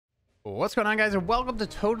What's going on, guys, and welcome to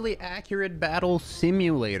Totally Accurate Battle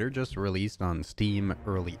Simulator, just released on Steam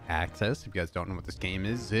Early Access. If you guys don't know what this game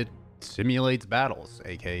is, it simulates battles,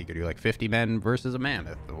 aka you could do like 50 men versus a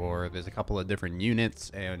mammoth, or there's a couple of different units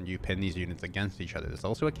and you pin these units against each other. There's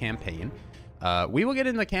also a campaign. We will get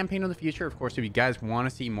into the campaign in the future. Of course, if you guys want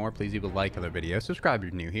to see more, please leave a like on the video, subscribe if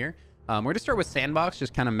you're new here. We're going to start with Sandbox,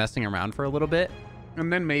 just kind of messing around for a little bit.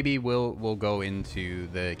 And then maybe we'll go into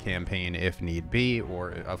the campaign if need be,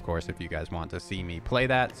 or of course if you guys want to see me play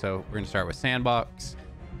that. So we're gonna start with Sandbox.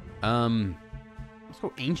 Let's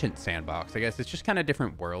go Ancient Sandbox. I guess it's just kind of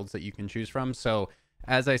different worlds that you can choose from. So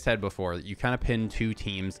as I said before, you kind of pin two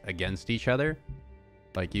teams against each other.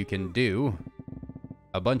 Like you can do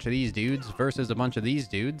a bunch of these dudes versus a bunch of these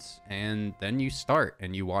dudes, and then you start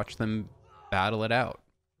and you watch them battle it out.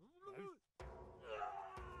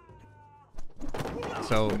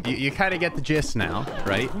 So you kind of get the gist now,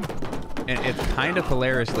 right? And it's kind of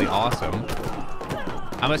hilariously awesome.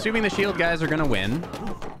 I'm assuming the shield guys are gonna win,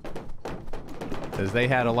 because they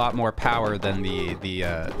had a lot more power than the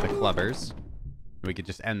clubbers. We could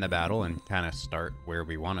just end the battle and kind of start where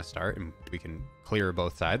we want to start, and we can clear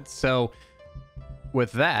both sides. So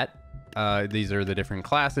with that, these are the different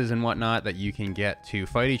classes and whatnot that you can get to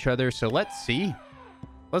fight each other. So let's see.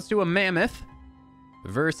 Let's do a mammoth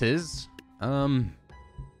versus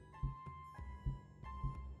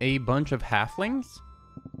a bunch of halflings.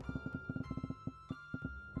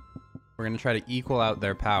 We're gonna try to equal out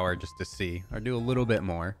their power just to see, or do a little bit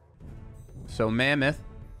more. So mammoth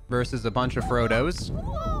versus a bunch of Frodos.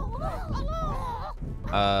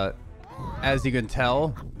 As you can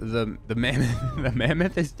tell, the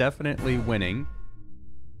mammoth is definitely winning.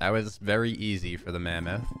 That was very easy for the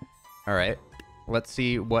mammoth. All right, let's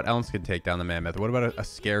see what else could take down the mammoth. What about a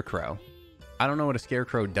scarecrow? I don't know what a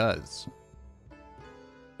scarecrow does.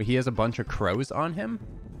 But he has a bunch of crows on him?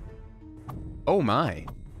 Oh my.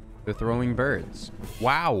 They're throwing birds.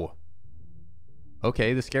 Wow.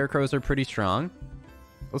 Okay, the scarecrows are pretty strong.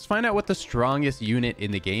 Let's find out what the strongest unit in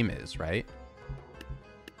the game is, right?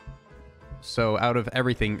 So out of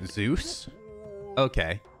everything, Zeus?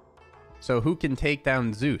 Okay. So who can take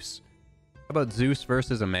down Zeus? How about Zeus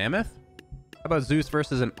versus a mammoth? How about Zeus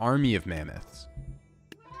versus an army of mammoths?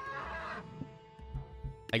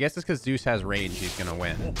 I guess it's because Zeus has range, he's gonna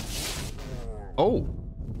win. Oh.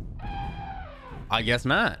 I guess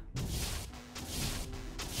not.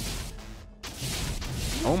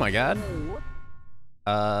 Oh my god.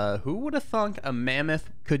 Who would have thunk a mammoth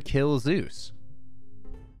could kill Zeus?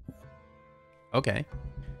 Okay.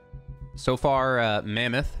 So far,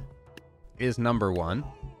 mammoth is number one.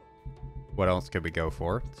 What else could we go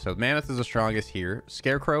for? So mammoth is the strongest here.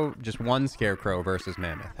 Scarecrow, just one scarecrow versus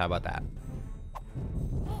mammoth. How about that?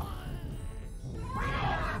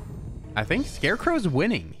 I think Scarecrow's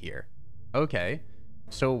winning here. Okay.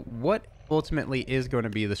 So what ultimately is going to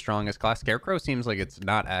be the strongest class? Scarecrow seems like it's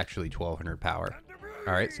not actually 1200 power.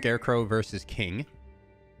 All right, Scarecrow versus King.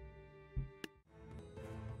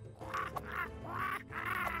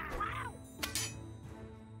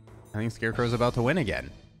 I think Scarecrow's about to win again.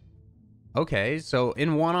 Okay, so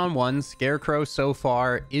in one-on-one, Scarecrow so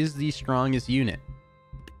far is the strongest unit.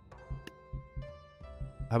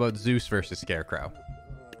 How about Zeus versus Scarecrow?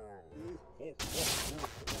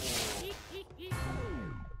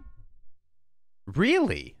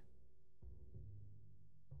 Really?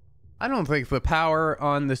 I don't think the power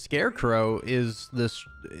on the Scarecrow is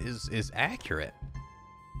accurate.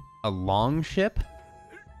 A long ship?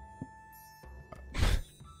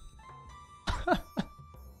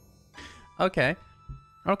 Okay.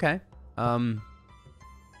 Okay. Let's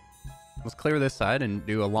clear this side and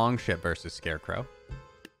do a long ship versus Scarecrow.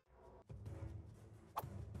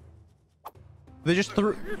 They just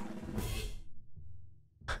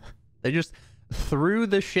threw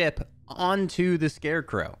the ship onto the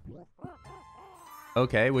Scarecrow.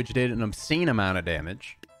 Okay, which did an obscene amount of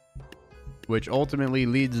damage, which ultimately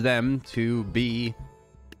leads them to be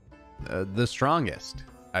the strongest,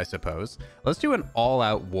 I suppose. Let's do an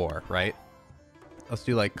all-out war, right? Let's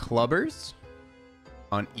do like clubbers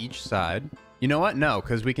on each side. You know what? No,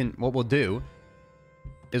 because we can. What we'll do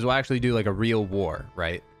is we'll actually do like a real war,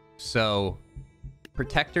 right? So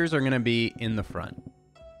protectors are going to be in the front,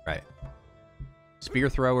 right? Spear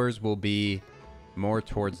throwers will be more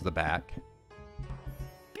towards the back.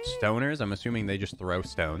 Stoners, I'm assuming they just throw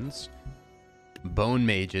stones. Bone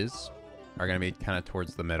mages are going to be kind of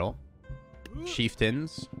towards the middle.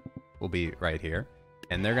 Chieftains will be right here.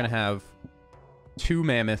 And they're going to have two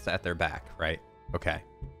mammoths at their back, right? Okay.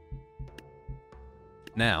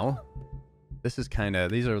 Now, this is kind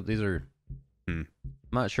of... These are... I'm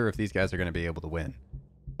not sure if these guys are going to be able to win.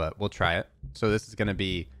 but we'll try it. So this is going to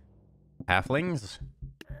be halflings,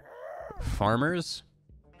 farmers,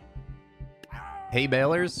 hay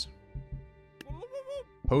balers,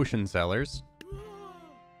 potion sellers,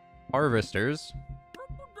 harvesters,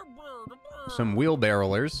 some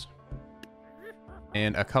wheelbarrowers,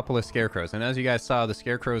 and a couple of scarecrows. And as you guys saw, the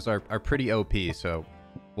scarecrows are pretty OP, so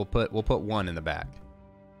we'll put one in the back.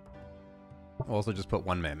 We'll also just put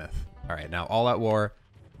one mammoth. All right, now all out war.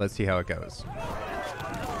 Let's see how it goes.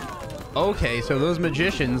 Okay, so those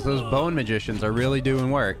magicians, those bone magicians, are really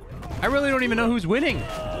doing work. I really don't even know who's winning.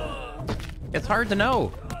 It's hard to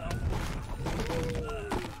know.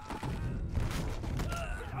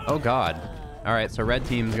 Oh God. All right, so red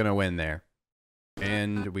team's gonna win there,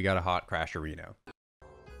 and we got a hot crasherino.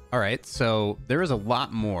 All right, so there is a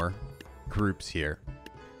lot more groups here.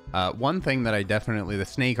 One thing that I definitely, the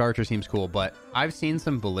snake archer seems cool, but I've seen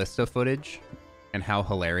some ballista footage and how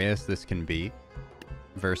hilarious this can be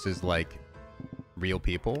versus like real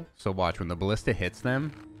people. So watch, when the ballista hits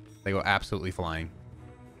them, they go absolutely flying.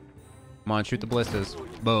 Come on, shoot the ballistas.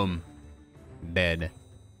 Boom. Dead.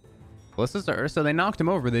 Ballistas are, so they knocked him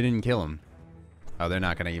over, they didn't kill him. Oh, they're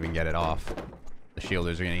not gonna even get it off. The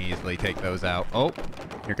shielders are gonna easily take those out. Oh,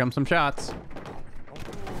 here comes some shots.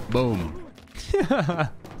 Boom.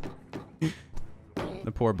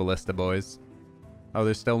 The poor ballista boys. Oh,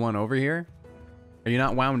 there's still one over here? Are you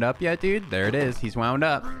not wound up yet, dude? There it is. He's wound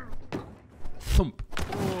up. Thump.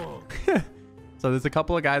 So there's a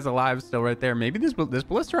couple of guys alive still right there. Maybe this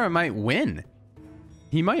ballista might win.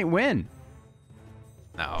 He might win.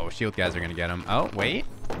 Oh, shield guys are going to get him. Oh, wait.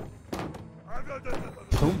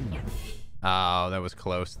 Boom. Oh, that was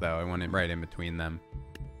close, though. I went right in between them.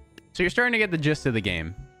 So you're starting to get the gist of the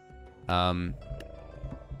game.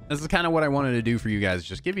 This is kind of what I wanted to do for you guys.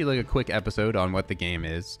 Just give you like a quick episode on what the game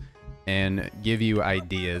is and give you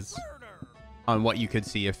ideas on what you could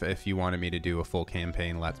see if you wanted me to do a full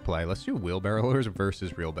campaign let's play. Let's do wheelbarrowers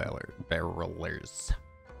versus real barrelers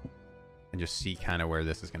and just see kind of where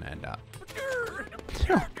this is going to end up.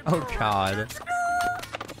 Oh God.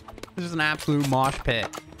 This is an absolute mosh pit.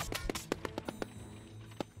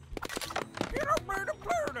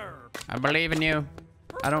 I believe in you.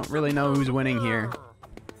 I don't really know who's winning here.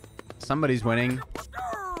 Somebody's winning.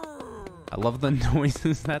 I love the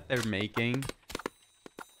noises that they're making.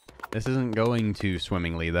 This isn't going too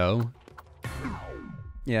swimmingly, though.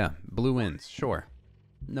 Yeah, blue wins. Sure.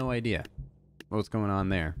 No idea what's going on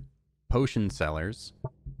there. Potion sellers.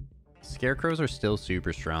 Scarecrows are still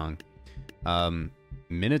super strong.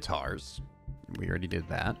 Minotaurs. We already did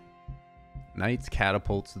that. Knights,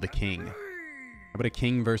 catapults, the king. How about a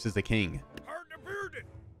king versus a king? I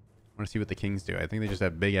want to see what the kings do. I think they just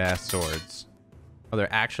have big ass swords. Oh,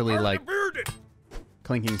 they're actually like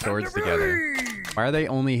clinking swords together. Why are they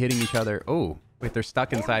only hitting each other? Oh, wait, they're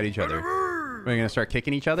stuck inside each other. Are we gonna start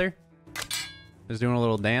kicking each other? Just doing a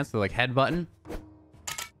little dance. They're like headbutting.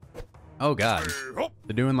 Oh God,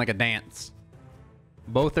 they're doing like a dance.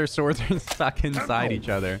 Both their swords are stuck inside each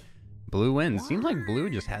other. Blue wins. Seems like blue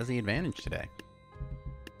just has the advantage today.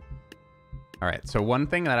 All right, so one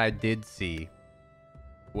thing that I did see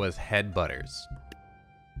was headbutters.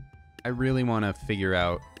 I really want to figure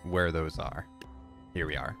out where those are. Here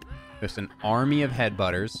we are. There's an army of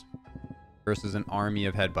headbutters versus an army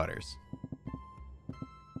of headbutters.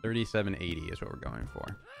 3780 is what we're going for.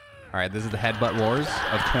 All right, this is the Headbutt Wars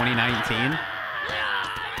of 2019.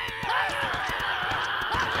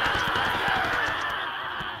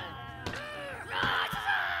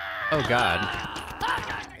 Oh God.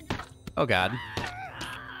 Oh God.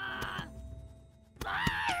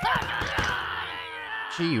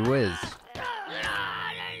 Gee whiz.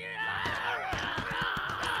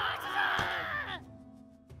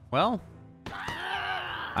 Well,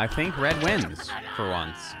 I think red wins for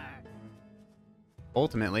once.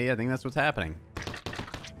 Ultimately, I think that's what's happening.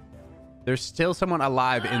 There's still someone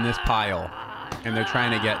alive in this pile, and they're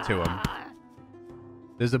trying to get to him.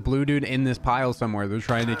 There's a blue dude in this pile somewhere they're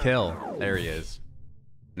trying to kill. There he is.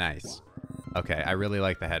 Nice. Okay, I really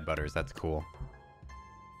like the headbutters. That's cool.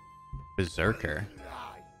 Berserker.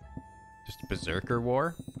 Just Berserker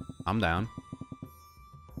War? I'm down.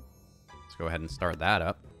 Let's go ahead and start that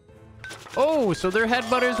up. Oh, so they're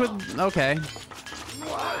headbutters with... Okay.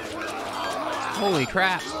 Holy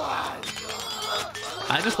crap.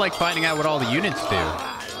 I just like finding out what all the units do.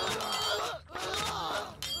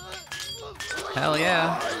 Hell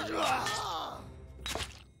yeah.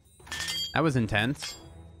 That was intense.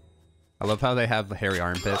 I love how they have the hairy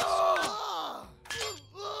armpits.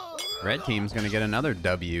 Red team's gonna get another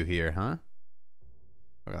W here, huh?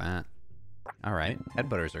 Look at that. All right,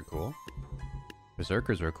 headbutters are cool.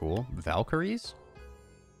 Berserkers are cool. Valkyries?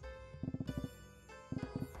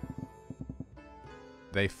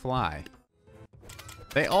 They fly.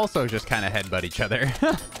 They also just kind of headbutt each other.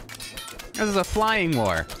 This is a flying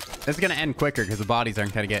war. It's going to end quicker because the bodies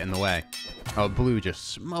aren't going to get in the way. Oh, blue just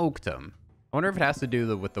smoked them. I wonder if it has to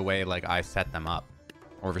do with the way, like, I set them up.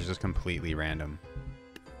 Or if it's just completely random.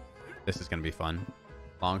 This is going to be fun.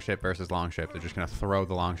 Longship versus longship. They're just going to throw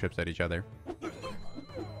the longships at each other. And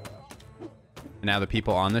now the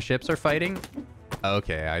people on the ships are fighting?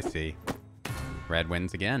 Okay, I see. Red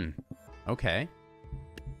wins again. Okay.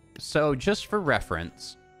 So, just for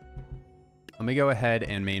reference, let me go ahead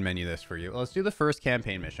and main menu this for you. Let's do the first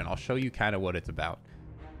campaign mission. I'll show you kind of what it's about.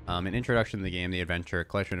 An introduction to the game, the adventure, a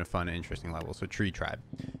collection of fun and interesting levels. So, Tree Tribe.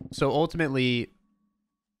 So, ultimately,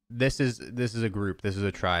 this is a group. This is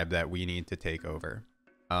a tribe that we need to take over.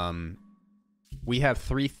 We have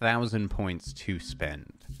 3,000 points to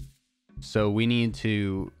spend. So, we need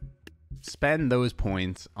to spend those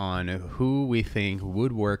points on who we think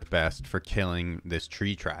would work best for killing this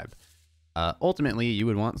tree tribe. Ultimately, you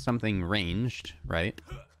would want something ranged, right?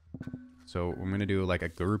 So I'm going to do like a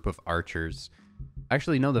group of archers.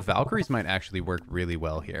 Actually, no, the Valkyries might actually work really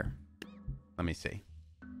well here. Let me see.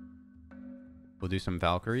 We'll do some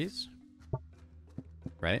Valkyries,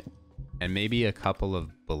 right? And maybe a couple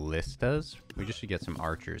of ballistas. We just should get some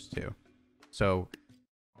archers too. So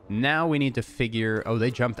now we need to figure... Oh,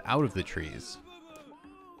 they jumped out of the trees.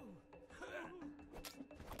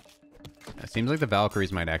 It seems like the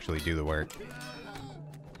Valkyries might actually do the work.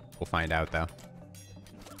 We'll find out, though.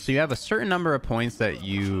 So you have a certain number of points that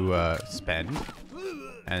you spend.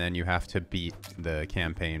 And then you have to beat the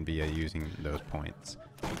campaign via using those points.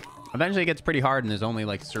 Eventually it gets pretty hard, and there's only,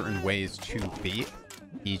 like, certain ways to beat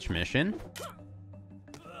each mission.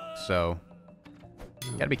 So,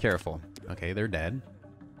 you gotta be careful. Okay, they're dead.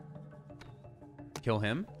 Kill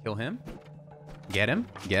him. Kill him. Get him.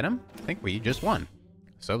 Get him. I think we just won.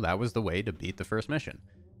 So that was the way to beat the first mission.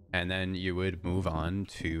 And then you would move on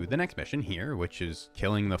to the next mission here, which is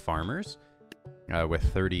killing the farmers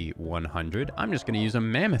with 3,100. I'm just going to use a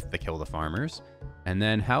mammoth to kill the farmers. And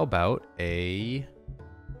then how about a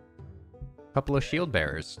couple of shield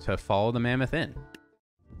bearers to follow the mammoth in?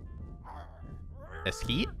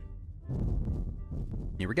 Eskeet.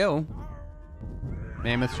 Here we go.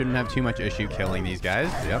 Mammoth shouldn't have too much issue killing these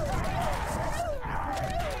guys. Yep.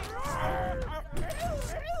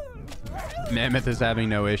 Mammoth is having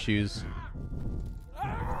no issues.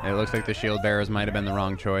 It looks like the shield bearers might have been the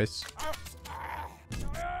wrong choice.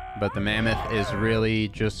 But the mammoth is really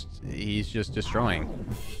just... He's just destroying.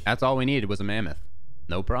 That's all we needed was a mammoth.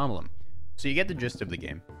 No problem. So you get the gist of the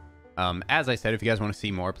game. As I said, if you guys want to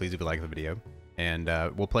see more, please leave a like on the video. And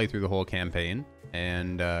we'll play through the whole campaign.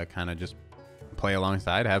 And kind of just... play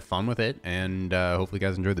alongside, have fun with it, and hopefully you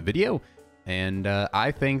guys enjoyed the video. And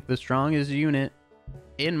I think the strongest unit,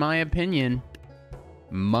 in my opinion,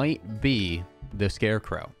 might be the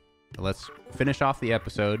Scarecrow. Let's finish off the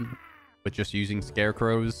episode with just using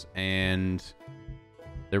Scarecrows, and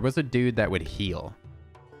there was a dude that would heal.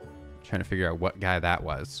 I'm trying to figure out what guy that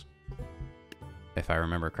was, if I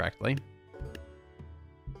remember correctly.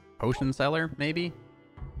 Potion seller, maybe?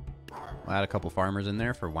 We'll add a couple farmers in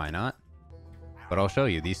there for why not. But I'll show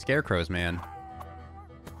you. These Scarecrows, man.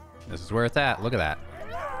 This is where it's at. Look at that.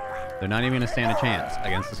 They're not even going to stand a chance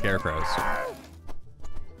against the Scarecrows.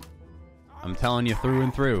 I'm telling you through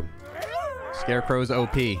and through. Scarecrows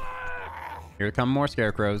OP. Here come more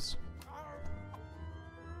Scarecrows.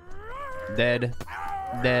 Dead.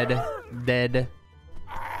 Dead. Dead.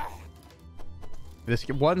 This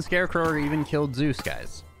one Scarecrow even killed Zeus,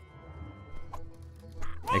 guys.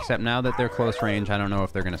 Except now that they're close range, I don't know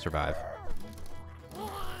if they're going to survive.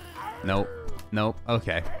 Nope. Nope.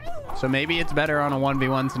 Okay. So maybe it's better on a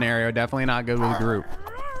 1v1 scenario. Definitely not good with a group.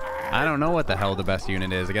 I don't know what the hell the best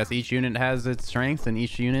unit is. I guess each unit has its strengths and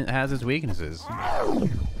each unit has its weaknesses.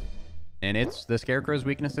 And the Scarecrow's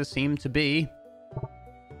weaknesses seem to be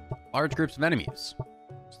large groups of enemies.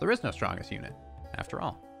 So there is no strongest unit, after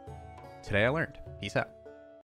all. Today I learned. Peace out.